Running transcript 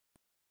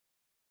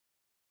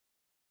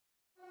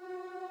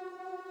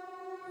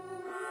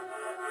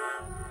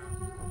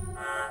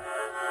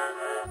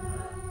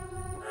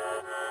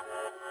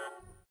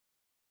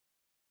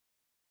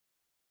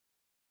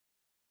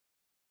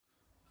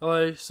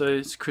Hello, so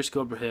it's Chris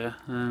Godber here.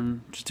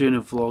 Just doing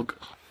a vlog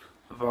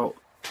about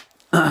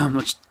I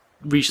just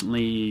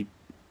recently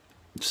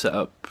set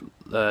up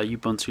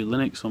Ubuntu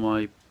Linux on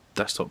my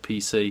desktop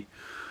PC.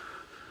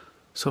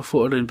 So I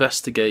thought I'd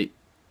investigate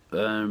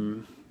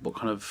what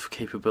kind of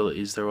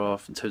capabilities there are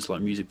in terms of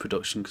like music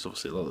production, because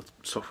obviously a lot of the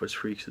software is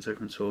free because it's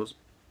open source.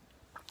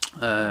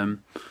 So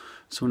I'm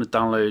going to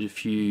download a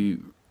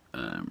few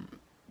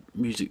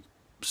music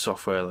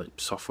software like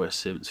software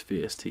synths,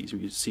 VSTs,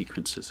 music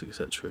sequencers,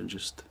 etc., and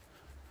just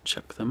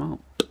check them out.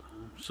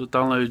 So I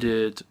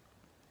downloaded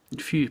a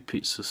few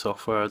pieces of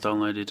software. I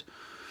downloaded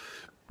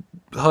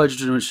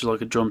Hydrogen, which is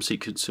like a drum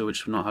sequencer,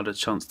 which I've not had a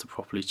chance to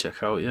properly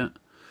check out yet,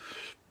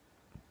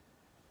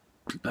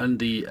 and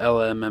the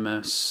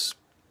LMMS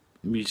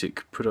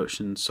music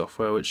production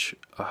software, which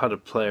I had a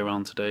play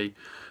around today.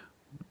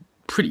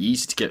 Pretty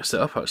easy to get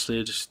set up actually.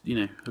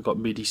 I got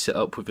Midi set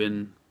up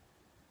within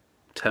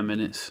 10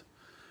 minutes.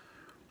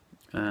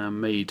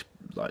 Made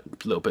like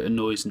a little bit of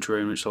noise and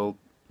drone, which I'll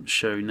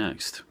show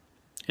next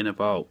in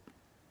about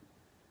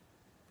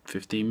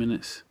 15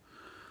 minutes.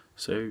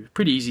 So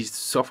pretty easy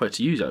software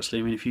to use actually.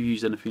 I mean, if you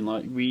use anything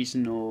like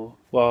Reason, or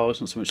well, it's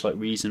not so much like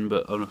Reason,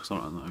 but I'm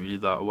not really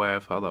that aware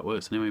of how that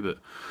works anyway. But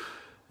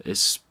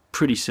it's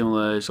pretty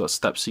similar. It's got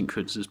step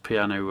sequences,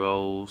 piano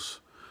rolls,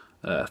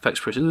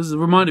 effects processors. It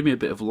reminded me a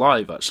bit of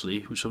Live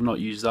actually, which I've not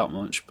used that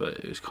much, but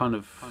it was kind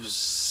of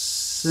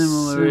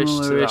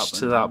similar-ish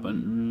to that, but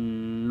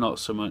not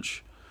so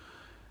much.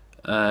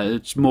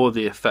 It's more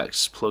the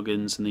effects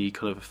plugins and the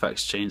kind of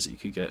effects chains that you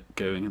could get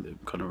going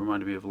that kind of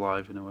reminded me of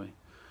Live in a way.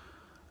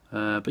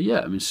 But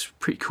yeah, I mean, it's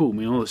pretty cool. I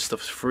mean, all this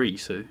stuff's free,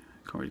 so I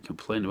can't really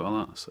complain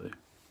about that. So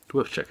it's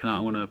worth checking out.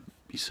 I'm going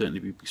to certainly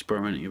be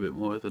experimenting a bit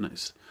more over the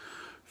next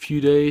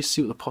few days,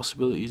 see what the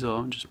possibilities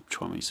are, and just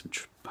try and make some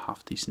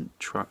half-decent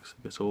tracks.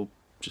 I guess all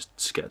just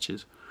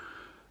sketches.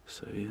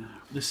 So yeah,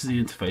 this is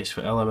the interface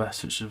for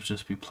LMS, which I've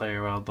just been playing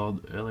around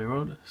on earlier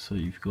on. So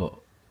you've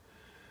got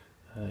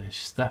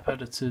step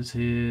editors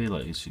here,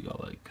 like so you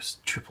got like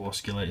triple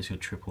oscillators, you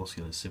got triple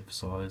oscillator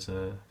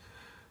synthesizer,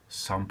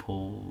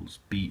 samples,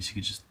 beats.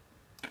 You could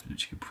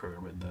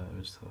program in there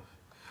and stuff.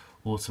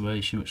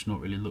 Automation, which not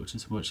really looked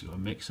into much. You've got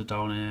a mixer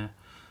down here.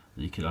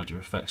 You can add your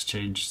effects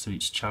changes to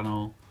each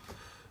channel.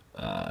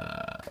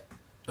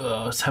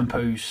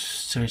 Tempo,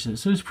 so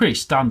it's pretty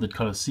standard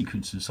kind of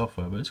sequencing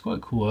software, but it's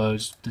quite cool.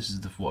 This is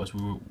what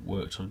we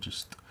worked on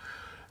just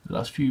the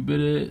last few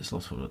minutes,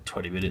 last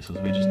 20 minutes as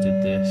we just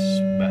did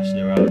this, messing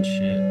around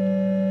shit.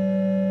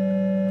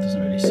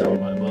 Doesn't really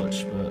sound like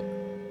much, but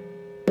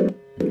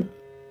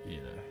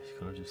you know, it's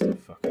kind of just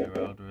fucking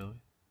around really.